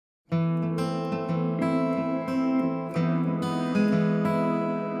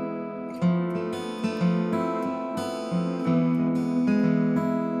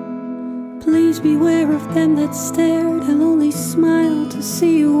beware of them that stare. They'll only smile to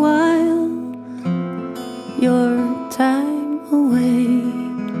see you while your time away.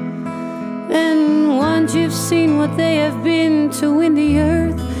 And once you've seen what they have been to win the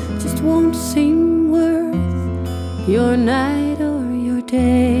earth, just won't seem worth your night or your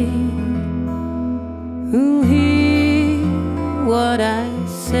day. Who hear what I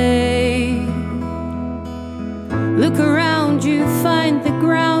say? Look around you, find the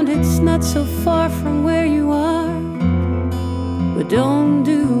ground. It's not so far from where you are, but don't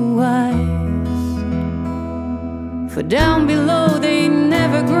do wise. For down below they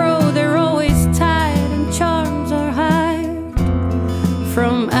never grow. They're always tied and charms are hired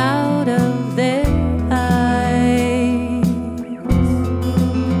from out of their eyes.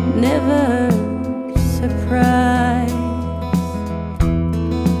 Never surprised.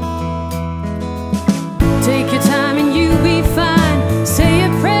 Take your time and you'll be fine. Say a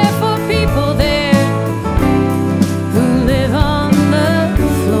prayer for people there who live on the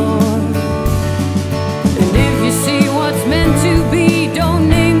floor. And if you see what's meant to be, don't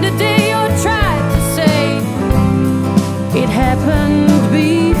name the day or try to say it happened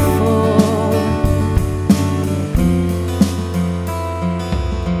before.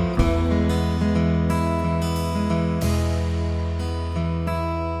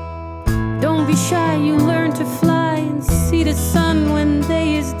 Don't be shy, you learn to fly and see the sun when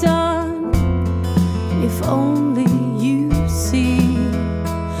day is done. If only you see,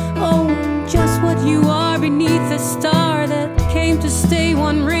 oh, just what you are beneath a star that came to stay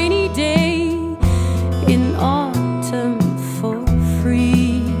one rainy day in autumn for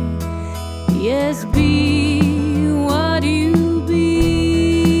free. Yes, be what you be.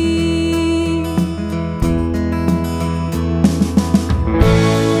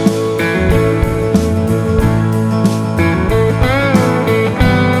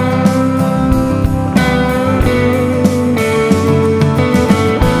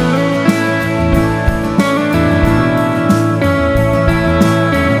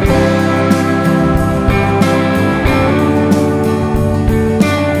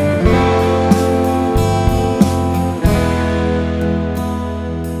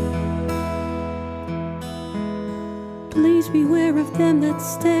 Please beware of them that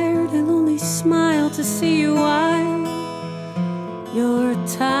stare. They'll only smile to see you while your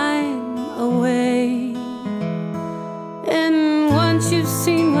time away. And once you've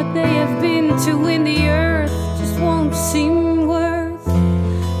seen what they have been to win the earth, just won't seem worth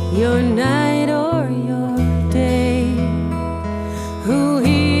your night or your day. Who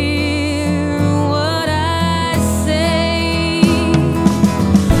hear what I say?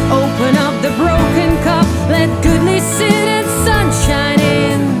 Open up the broken cup, let goodness sit and sunshine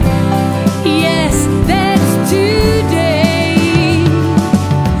in. Yes, that's today.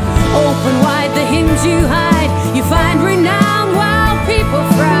 Open wide the hinge you hide. You find renown while people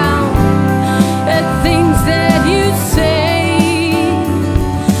frown at things that you say.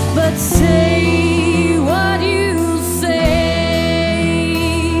 But say what you say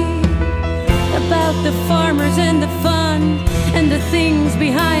about the farmers and the fun and the things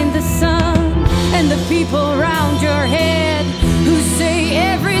behind the sun and the people round your head who say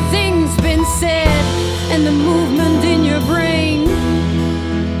everything's been said, and the movement in your brain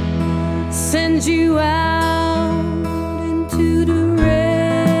sends you out